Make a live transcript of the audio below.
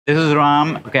This is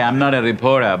Ram. Okay, I'm not a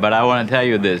reporter, but I want to tell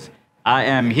you this. I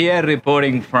am here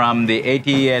reporting from the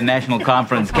ATA National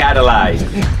Conference, Catealyze.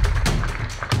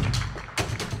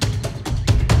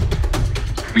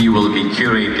 We will be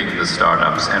curating the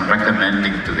startups and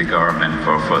recommending to the government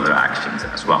for further actions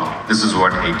as well. This is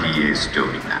what ATA is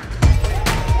doing now.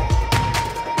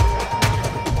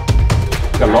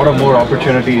 A lot of more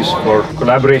opportunities for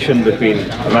collaboration between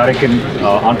American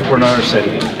entrepreneurs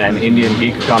and Indian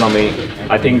geek economy.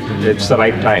 I think it's the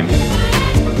right time.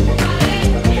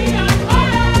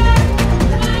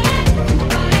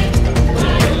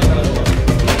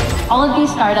 All of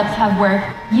these startups have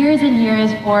worked years and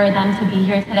years for them to be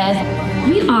here today.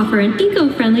 We offer an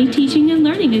eco-friendly teaching and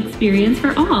learning experience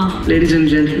for all. Ladies and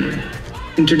gentlemen,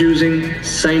 introducing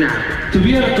Synapse. So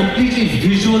we are a completely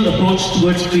visual approach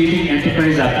towards creating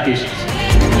enterprise applications.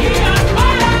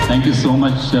 Thank you so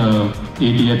much,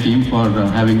 ATA team, for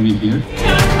having me here.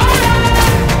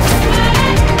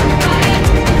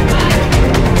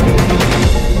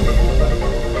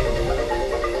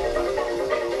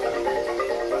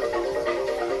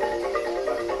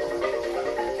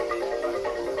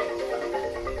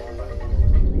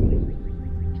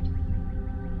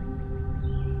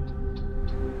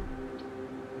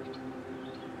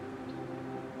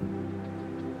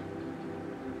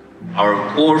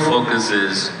 Our core focus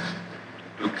is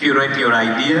to curate your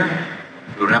idea,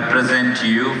 to represent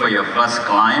you for your first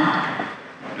client,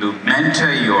 to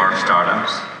mentor your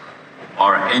startups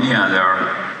or any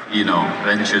other,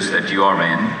 ventures that you are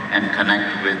in, and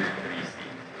connect with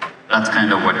VCs. That's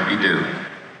kind of what we do.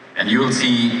 And you'll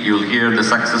hear the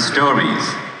success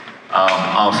stories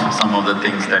of some of the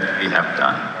things that we have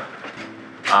done.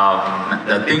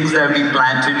 The things that we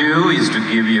plan to do is to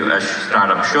give you a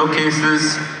startup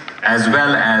showcases, as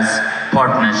well as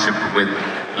partnership with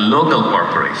local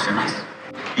corporations.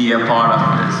 Be a part of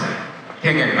this.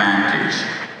 Take advantage.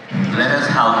 Let us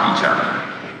help each other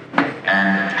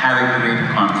and have a great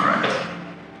conference.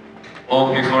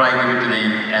 Oh, before I give it to the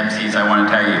MCs, I want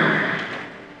to tell you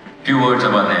a few words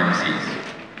about the MCs.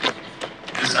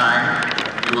 This time,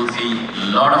 you will see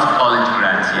a lot of college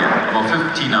grads here, about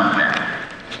 15 of them.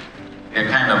 They're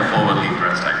kind of overly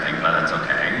dressed, I think, but that's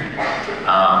okay.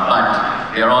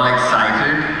 But they're all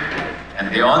excited,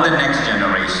 and they're all the next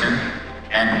generation,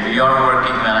 and we are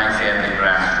working, when I say at the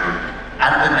grassroots,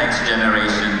 at the next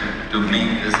generation to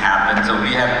make this happen. So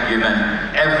we have given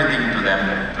everything to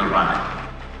them to run it.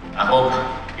 I hope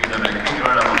you have an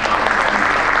incredible conference.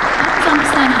 Let's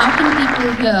understand, how can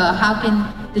people here, how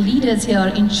can the leaders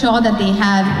here ensure that they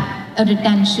have a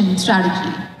retention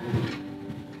strategy?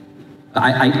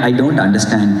 I don't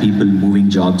understand people moving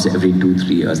jobs every 2-3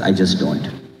 years. I just don't.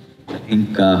 I think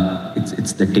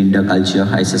it's the Tinder culture,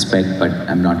 I suspect, but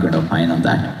I'm not going to opine on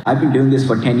that. I've been doing this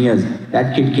for 10 years.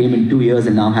 That kid came in 2 years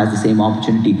and now has the same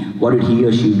opportunity. What did he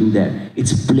or she do there?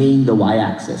 It's playing the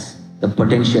y-axis, the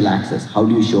potential axis. How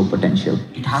do you show potential?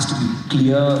 It has to be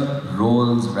clear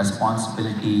roles,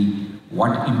 responsibility,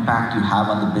 what impact you have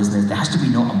on the business. There has to be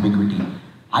no ambiguity.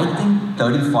 I think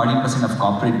 30-40% of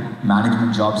corporate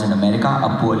management jobs in America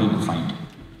are poorly defined.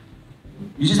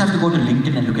 You just have to go to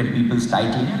LinkedIn and look at people's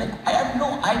title and you're like, I have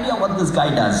no idea what this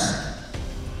guy does.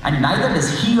 And neither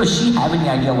does he or she have any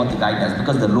idea what the guy does,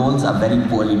 because the roles are very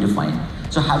poorly defined.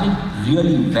 So having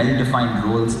really well-defined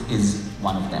roles is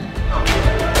one of them.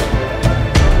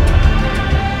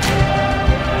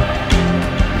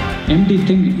 MD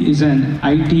Think is an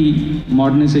IT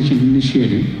modernization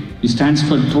initiative. It stands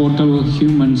for Total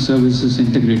Human Services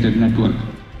Integrated Network.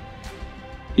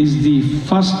 Is the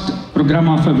first program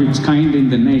of its kind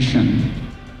in the nation,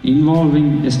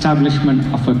 involving establishment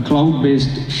of a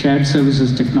cloud-based shared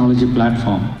services technology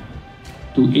platform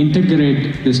to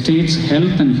integrate the state's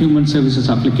health and human services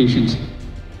applications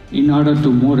in order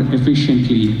to more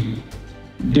efficiently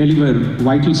deliver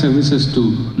vital services to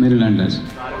Marylanders.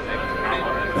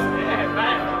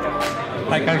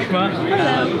 Hi Karishma,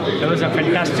 that was a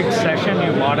fantastic session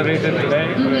you moderated today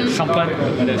with Sampath,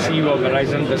 the CEO of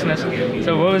Verizon Business.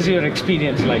 So what was your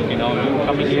experience like,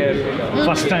 coming here,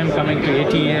 first time coming to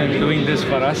ATA and doing this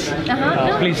for us?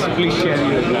 Please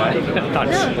share your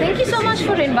thoughts. No, thank you so much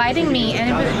for inviting me, and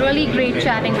it was really great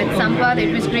chatting with Sampath.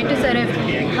 It was great to sort of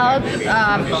help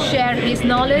share his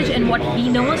knowledge and what he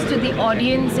knows to the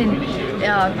audience and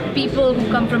people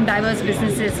who come from diverse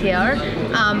businesses here.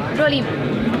 Really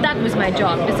that was my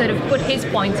job, to sort of put his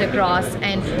points across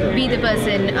and be the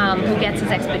person who gets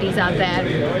his expertise out there.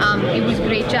 It was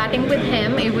great chatting with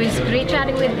him. It was great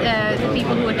chatting with the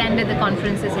people who attended the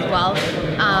conferences as well.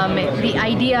 The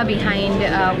idea behind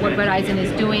what Verizon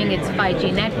is doing, its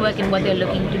 5G network, and what they're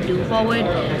looking to do forward,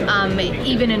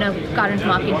 even in a current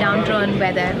market downturn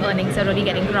where their earnings are really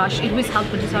getting crushed, it was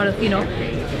helpful to sort of,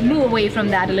 move away from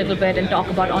that a little bit and talk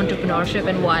about entrepreneurship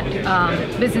and what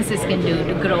businesses can do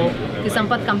to grow. Because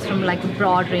Sampath comes from like a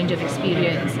broad range of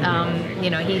experience.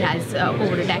 He has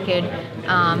over a decade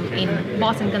in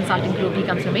Boston Consulting Group. He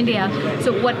comes from India.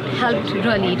 So what helped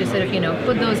really to sort of,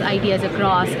 put those ideas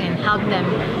across and help them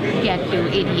get to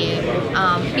ADA,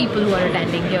 people who are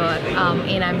attending here.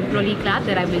 And I'm really glad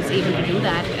that I was able to do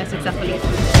that successfully.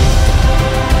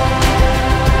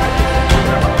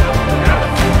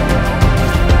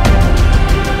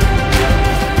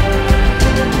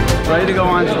 Ready to go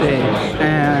on stage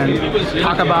and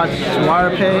talk about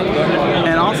SwirePay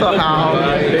and also how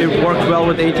it works well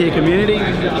with the ATA community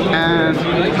and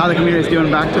how the community is giving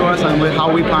back to us and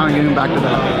how we plan on giving back to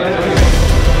them.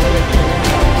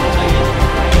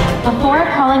 Before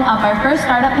calling up our first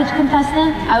startup pitch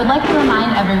contestant, I would like to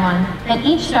remind everyone that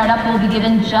each startup will be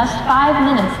given just 5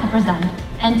 minutes to present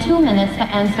and 2 minutes to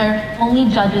answer only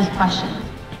judges' questions.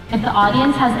 If the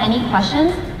audience has any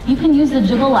questions, you can use the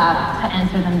Jiggle app to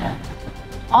answer them there.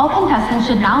 All contestants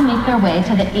should now make their way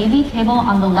to the AV table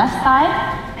on the left side,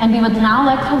 and we would now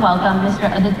like to welcome Mr.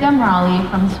 Aditya Murali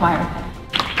from SwirePay.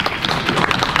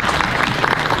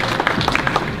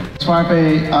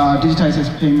 SwirePay digitizes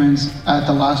payments at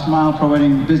the last mile,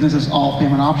 providing businesses all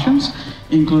payment options,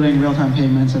 including real-time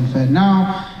payments and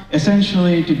FedNow.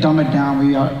 Essentially, to dumb it down,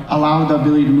 we allow the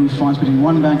ability to move funds between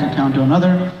one bank account to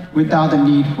another without the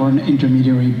need for an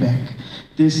intermediary bank.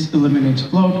 This eliminates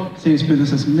float, saves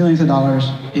businesses millions of dollars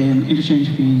in interchange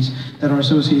fees that are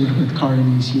associated with card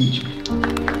and ACH.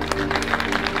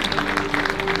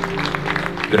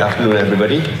 Good afternoon,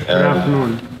 everybody. Good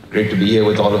afternoon. Great to be here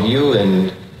with all of you,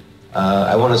 and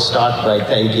I want to start by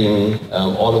thanking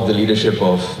all of the leadership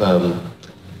of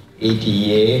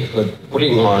ATA for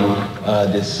putting on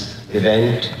this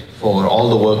event, for all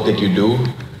the work that you do.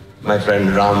 My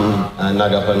friend Ram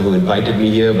Nagapan, who invited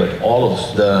me here, but all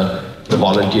of the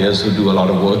volunteers who do a lot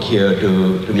of work here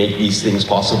to make these things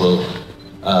possible.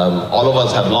 All of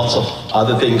us have lots of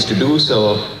other things to do,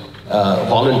 so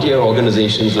volunteer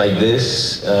organizations like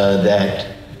this that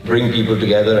bring people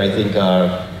together, I think,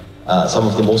 are some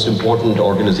of the most important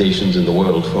organizations in the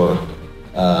world for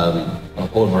a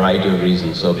whole variety of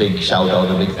reasons. So a big shout out,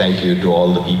 a big thank you to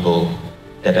all the people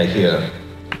that are here.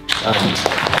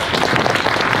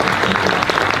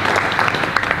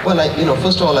 Well,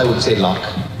 first of all, I would say luck.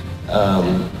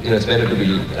 It's better to be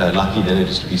lucky than it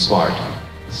is to be smart.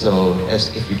 So,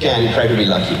 if you can, try to be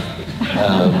lucky.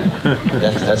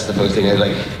 That's the first thing.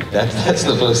 That's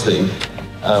the first thing.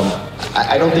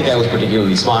 I don't think I was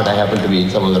particularly smart. I happened to be in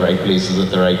some of the right places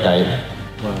at the right time.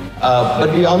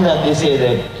 But beyond that, they say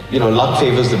that luck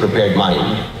favors the prepared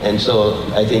mind, and so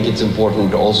I think it's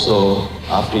important also,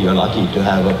 after you're lucky, to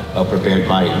have a prepared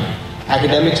mind.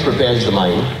 Academics prepares the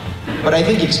mind. But I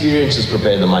think experiences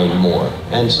prepare the mind more.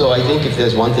 And so I think if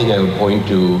there's one thing I would point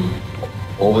to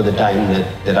over the time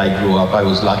that I grew up, I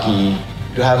was lucky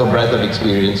to have a breadth of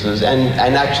experiences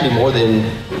and actually more than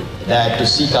that, to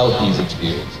seek out these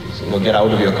experiences. Get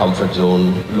out of your comfort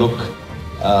zone, look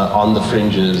on the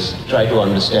fringes, try to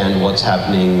understand what's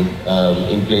happening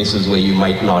in places where you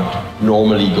might not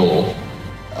normally go.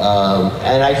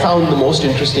 And I found the most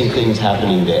interesting things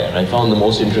happening there. I found the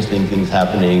most interesting things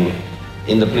happening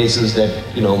in the places that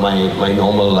my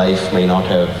normal life may not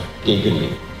have taken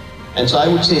me. And so I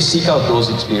would say seek out those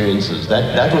experiences.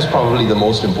 That was probably the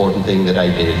most important thing that I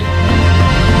did.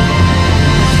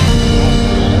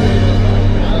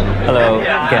 Hello,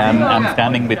 I'm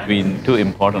standing between two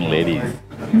important ladies.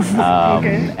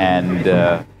 And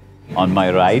on my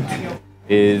right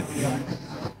is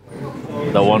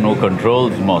the one who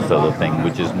controls most of the thing,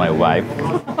 which is my wife,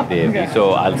 Devi.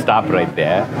 So I'll stop right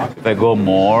there. If I go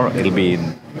more, it'll be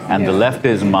and the left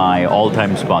is my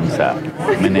all-time sponsor,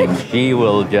 meaning she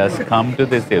will just come to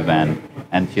this event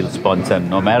and she'll sponsor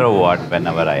no matter what,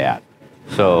 whenever I ask.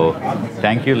 So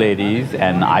thank you, ladies,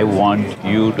 and I want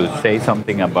you to say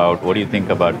something about what do you think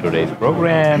about today's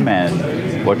program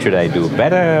and what should I do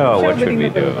better or what should we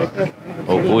do?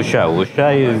 Oh, Usha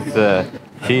is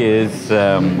she is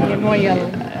the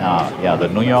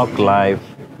New York Life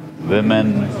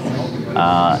Women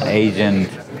Agent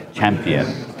Champion.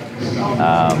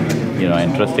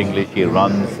 Interestingly, she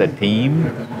runs a team.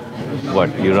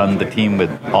 You run the team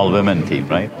with all women team,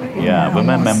 right? Yeah,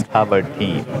 women empowered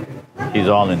team. he's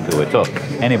all into it. So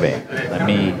anyway, let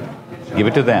me give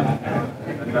it to them.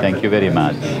 Thank you very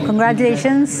much.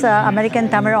 Congratulations, American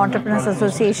Tamil Entrepreneurs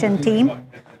Association team.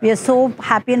 We are so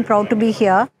happy and proud to be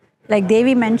here. Like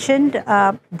Devi mentioned,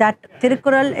 that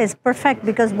Tirukkural is perfect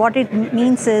because what it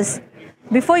means is,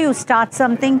 before you start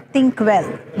something, think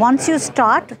well. Once you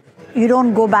start, you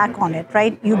don't go back on it,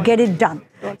 right? You get it done.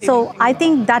 So I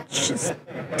think that's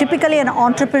typically an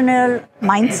entrepreneurial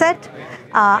mindset,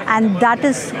 and that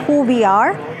is who we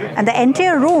are. And the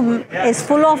entire room is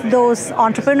full of those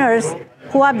entrepreneurs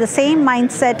who have the same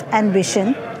mindset and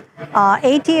vision.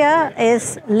 ATIA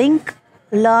is Link,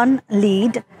 Learn,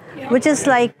 Lead, which is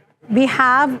like we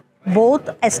have both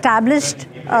established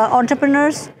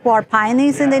entrepreneurs who are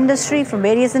pioneers in the industry from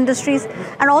various industries,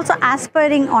 and also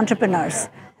aspiring entrepreneurs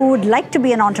who would like to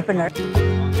be an entrepreneur.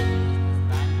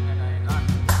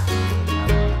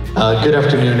 Good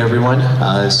afternoon, everyone.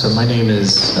 So my name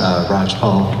is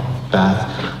Rajpal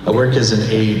Bath. I work as an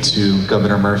aide to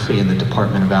Governor Murphy in the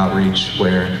Department of Outreach,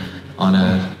 where on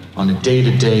a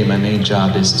day-to-day, my main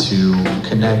job is to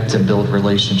connect and build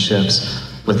relationships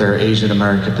with our Asian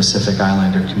American Pacific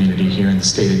Islander community here in the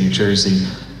state of New Jersey.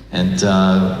 And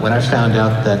when I found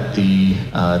out that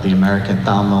the American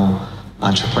Tamil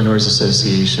Entrepreneurs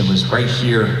Association was right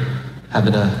here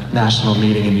having a national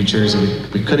meeting in New Jersey,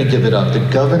 we couldn't give it up. The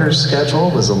governor's schedule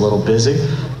was a little busy,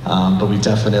 but we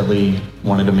definitely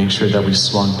wanted to make sure that we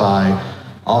swung by,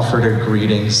 offered our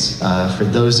greetings. For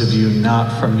those of you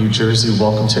not from New Jersey,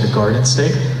 welcome to the Garden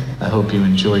State. I hope you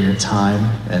enjoy your time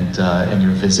and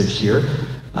your visit here.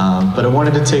 But I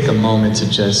wanted to take a moment to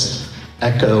just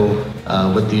echo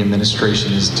what the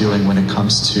administration is doing when it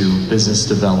comes to business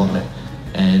development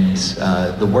and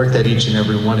the work that each and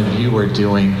every one of you are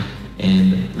doing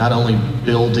in not only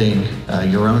building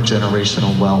your own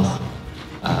generational wealth,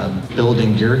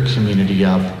 building your community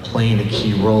up, playing a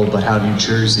key role, but how New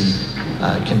Jersey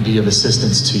can be of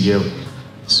assistance to you.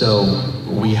 So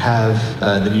we have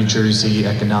the New Jersey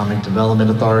Economic Development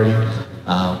Authority,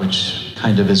 which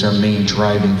kind of is our main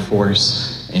driving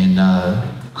force in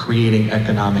creating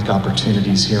economic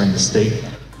opportunities here in the state.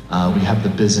 We have the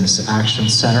Business Action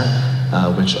Center,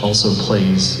 which also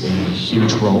plays a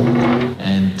huge role,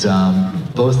 and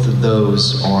both of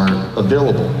those are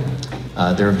available.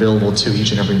 They're available to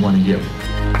each and every one of you.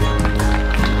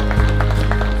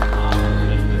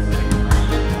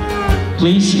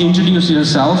 Please introduce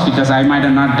yourself, because I might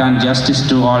have not done justice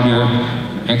to all your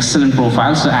excellent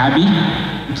profiles. So Abby,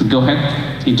 so go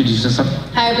ahead, introduce yourself.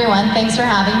 Hi everyone, thanks for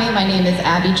having me. My name is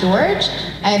Abby George.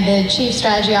 I'm the Chief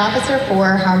Strategy Officer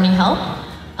for Harmony Health.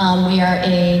 We are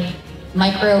a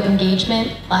micro-engagement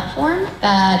platform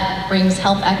that brings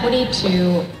health equity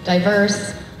to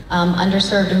diverse,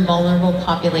 underserved and vulnerable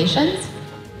populations.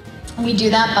 We do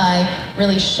that by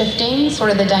really shifting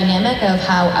sort of the dynamic of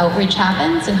how outreach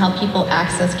happens and how people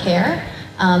access care,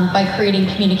 by creating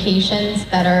communications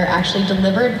that are actually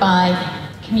delivered by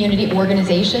community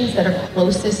organizations that are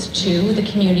closest to the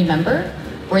community member,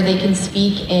 where they can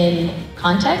speak in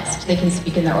context, they can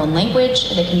speak in their own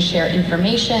language, they can share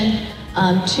information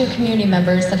to community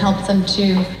members that helps them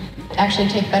to actually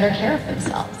take better care of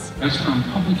themselves. That's from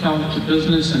public health to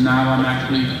business, and now I'm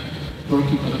actually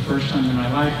working for the first time in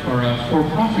my life for a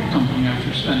for-profit company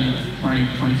after spending 20,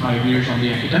 25 years on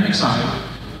the academic side.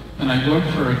 And I work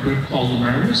for a group called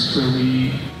Ameris, where we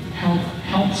help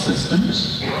health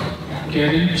systems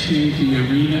get into the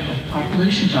arena of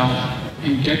population health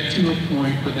and get to a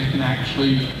point where they can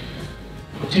actually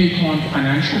take on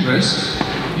financial risk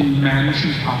in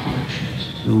managing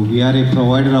populations. So we are a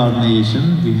provider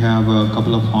organization. We have a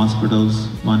couple of hospitals,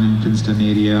 one in Princeton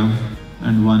area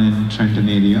and one in Trenton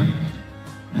area.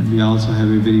 And we also have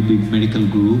a very big medical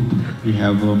group. We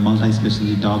have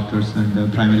multi-specialty doctors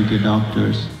and primary care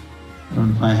doctors,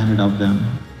 around 500 of them.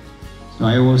 So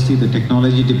I oversee the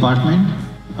technology department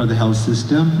for the health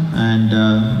system, and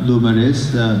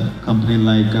Lumeris, a company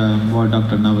like what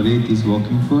Dr. Navaret is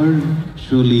working for,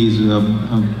 surely is,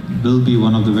 will be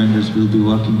one of the vendors we'll be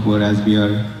working for as we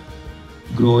are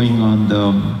growing on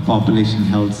the population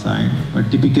health side.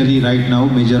 But typically right now,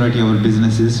 majority of our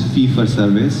business is fee for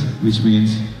service, which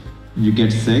means you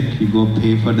get sick, you go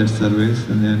pay for that service,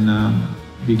 and then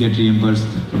we get reimbursed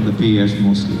from the payers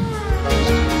mostly.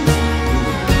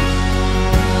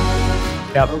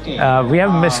 Yeah, we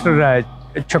have Mr.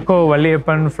 Chokko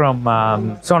Valliyappan from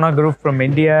Sona Group from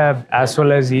India, as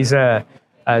well as he's a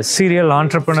serial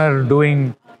entrepreneur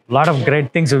doing a lot of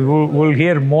great things. We'll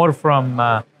hear more from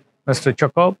Mr.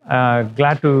 Chokko.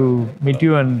 Glad to meet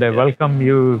you and welcome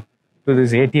you to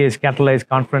this ATI's Catealyze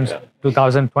Conference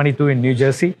 2022 in New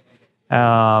Jersey.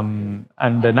 And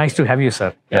nice to have you,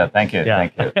 sir. Yeah, thank you. Yeah.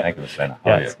 Thank you. Thank you, Mr.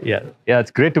 How are you? Yeah,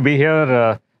 it's great to be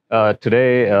here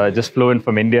today. Just flew in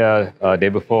from India day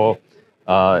before.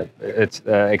 It's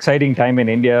exciting time in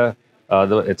India.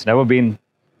 It's never been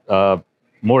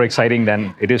more exciting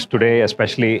than it is today,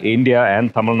 especially India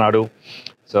and Tamil Nadu.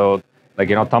 So,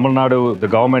 Tamil Nadu, the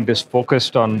government is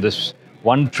focused on this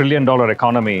 $1 trillion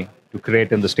economy to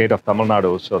create in the state of Tamil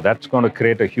Nadu. So that's going to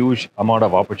create a huge amount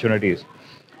of opportunities.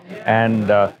 And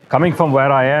coming from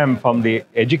where I am, from the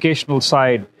educational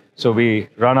side, so we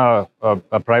run a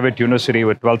private university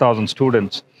with 12,000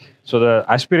 students. So the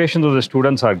aspirations of the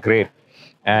students are great.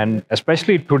 And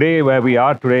especially today, where we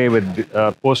are today with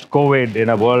post-COVID, in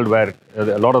a world where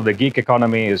a lot of the geek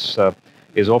economy is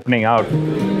opening out.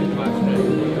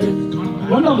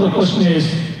 One of the questions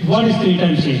is, what is 3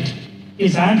 times 8?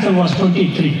 His answer was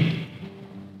 23.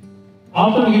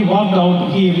 After he walked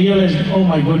out, he realized, oh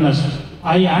my goodness,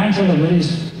 I answered a very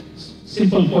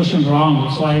simple question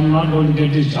wrong, so I am not going to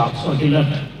get this job. So he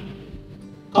left.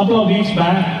 Couple of weeks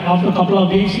back, after a couple of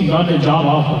weeks, he got a job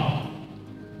offer.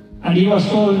 And he was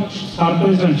so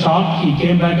surprised and shocked, he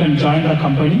came back and joined the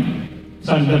company,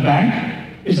 the bank.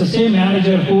 It's the same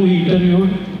manager who he interviewed,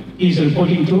 he's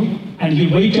reporting to, and he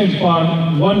waited for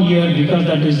 1 year because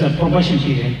that is a probation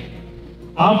period.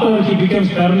 After he becomes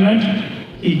permanent,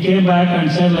 he came back and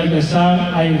said like, sir,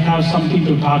 I have something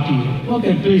to talk to you.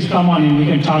 Okay, please come on in, we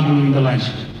can talk during the lunch.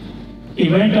 He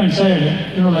went and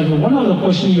said, one of the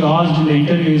questions you asked in the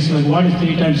interview is what is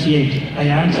 3 times 8? I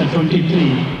answered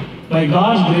 23. By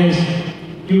God's grace,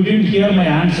 you didn't hear my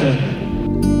answer.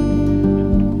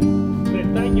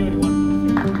 Thank you, everyone.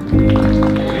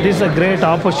 This is a great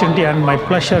opportunity and my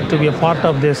pleasure to be a part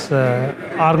of this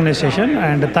organization,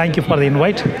 and thank you for the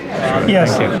invite.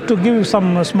 Yes, to give you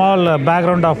some small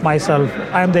background of myself,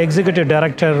 I am the Executive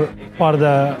Director for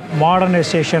the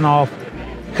modernization of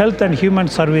health and human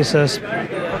services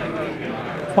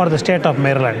for the state of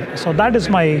Maryland. So that is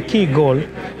my key goal,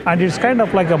 and it's kind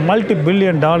of like a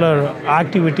multi-billion-dollar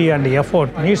activity and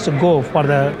effort needs to go for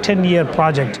the 10-year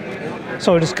project.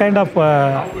 So it is kind of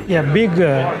a big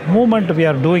movement we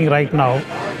are doing right now.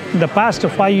 In the past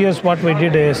 5 years, what we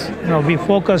did is, we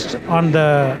focused on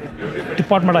the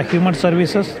Department of Human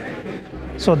Services.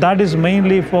 So that is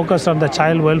mainly focused on the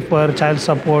child welfare, child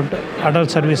support,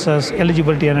 adult services,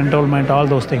 eligibility and enrollment, all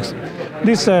those things.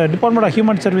 This Department of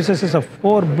Human Services is a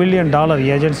 $4 billion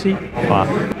agency,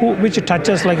 which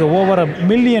touches like over 1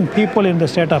 million people in the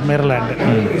state of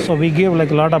Maryland. So we give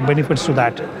like a lot of benefits to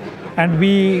that. And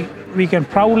we can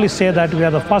proudly say that we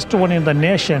are the first one in the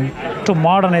nation to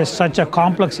modernize such a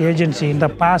complex agency in the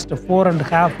past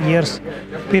 4.5 years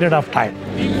period of time.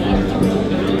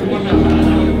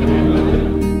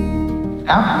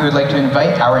 Now, we would like to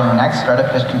invite our next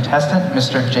startup pitch contestant,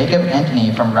 Mr. Jacob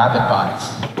Anthony from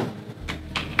RapidBots.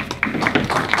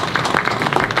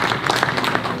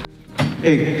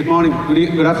 Hey, good morning,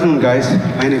 good afternoon, guys.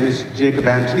 My name is Jacob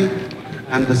Anthony.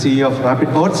 I'm the CEO of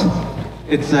RapidBots.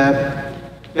 It's a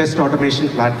test automation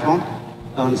platform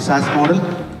on SaaS model,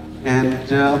 and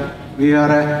we are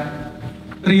a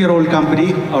 3-year-old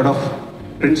company out of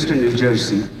Princeton, New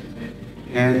Jersey.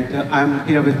 And I'm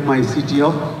here with my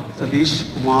CTO,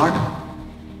 Satish Kumar.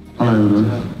 Hello,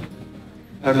 everyone.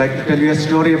 I would like to tell you a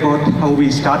story about how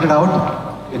we started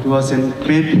out. It was in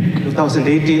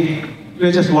mid-2018. We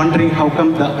were just wondering how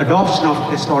come the adoption of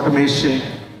test automation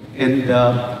in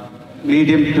the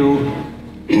medium to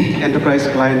enterprise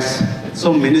clients is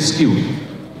so minuscule.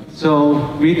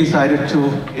 So we decided to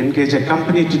engage a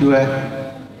company to do a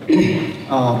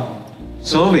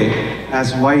survey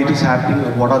as why it is happening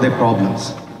or what are their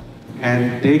problems.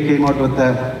 And they came out with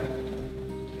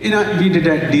we did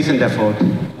a decent effort.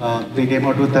 They came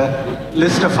out with a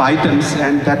list of items,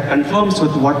 and that confirms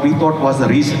with what we thought was the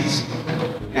reasons.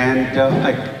 And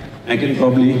I can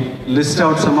probably list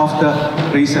out some of the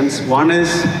reasons. One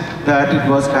is that it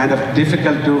was kind of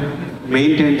difficult to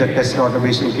maintain the test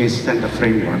automation cases and the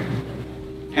framework.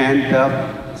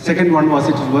 And second one was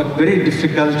it was very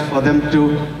difficult for them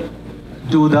to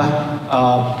do the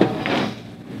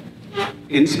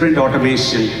in-sprint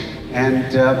automation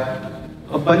and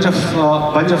a bunch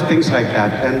of things like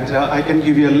that. And I can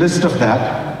give you a list of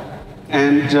that.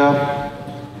 And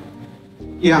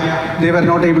yeah, they were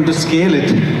not able to scale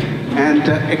it, and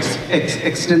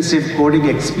extensive coding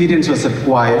experience was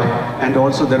required, and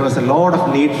also there was a lot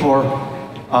of need for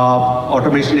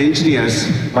automation engineers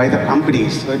by the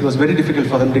companies, so it was very difficult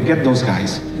for them to get those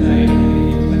guys.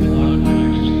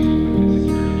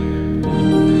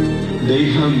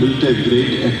 They have built a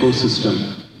great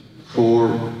ecosystem for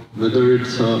whether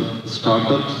it's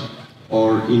startups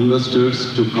or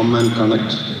investors to come and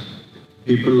connect.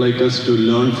 people like us to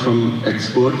learn from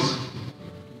experts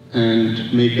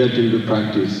and make that into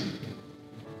practice.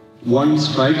 One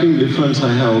striking difference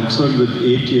I have observed with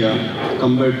ATIA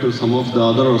compared to some of the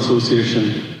other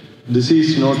associations, this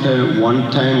is not a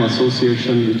one-time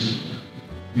association which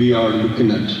we are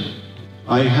looking at.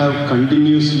 I have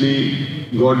continuously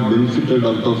got benefited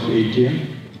out of ATIA.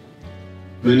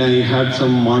 When I had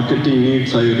some marketing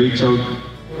needs, I reach out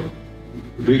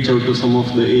to some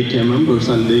of the ATIA members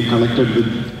and they connected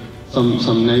with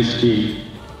some nice team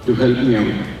to help me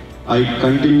out. I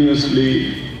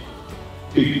continuously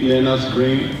pick Lena's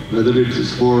brain, whether it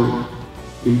is for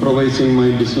improvising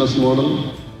my business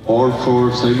model or for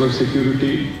cyber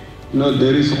security.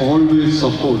 There is always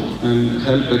support and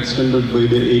help extended by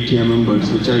the ATIA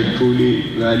members, which I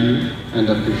truly value and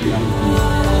appreciate.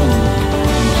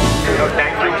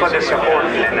 Thank you for the support,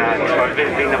 Lena. It's always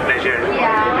been a pleasure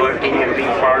working and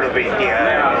being part of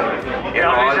ATIA.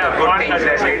 All the good things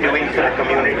that they're doing for the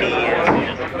community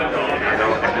and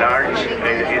at large,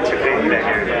 it's a great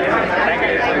pleasure.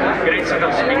 Great set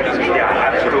of speakers. Yeah,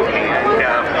 absolutely.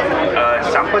 And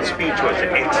Sampath's speech was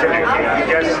excellent.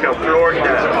 He just floored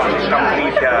the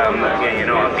complete,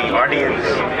 the audience,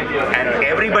 and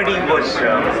everybody was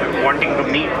wanting to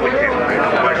meet with him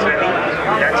personally.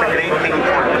 That's a great thing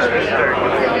for the speaker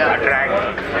to attract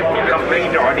a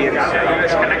complete audience.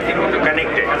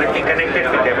 He connected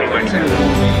with everybody.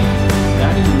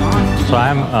 So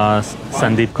I'm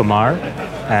Sandeep Kumar,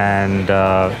 and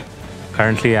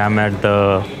currently I'm at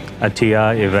the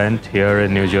ATIA event here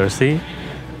in New Jersey,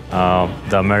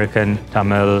 the American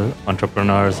Tamil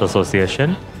Entrepreneurs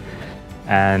Association.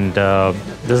 And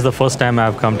this is the first time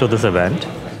I've come to this event,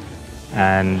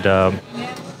 and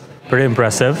pretty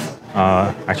impressive,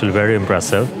 actually very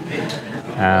impressive.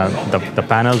 The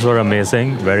panels were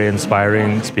amazing, very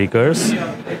inspiring speakers,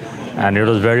 and it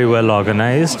was very well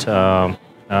organized.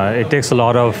 It takes a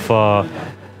lot of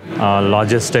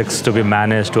logistics to be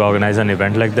managed to organize an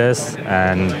event like this,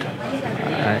 and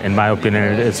in my opinion,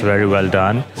 it's very well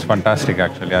done. It's fantastic,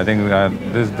 actually. I think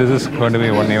this is going to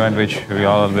be one event which we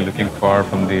all will be looking for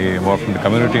from the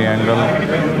community angle.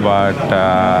 But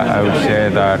I would say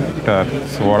that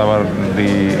whatever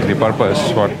the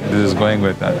purpose, what this is going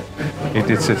with,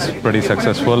 it's pretty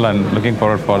successful, and looking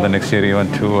forward for the next year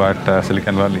event too at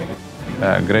Silicon Valley.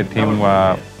 Great team,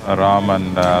 Ram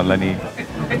and Lenny.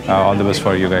 All the best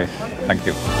for you guys. Thank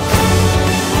you.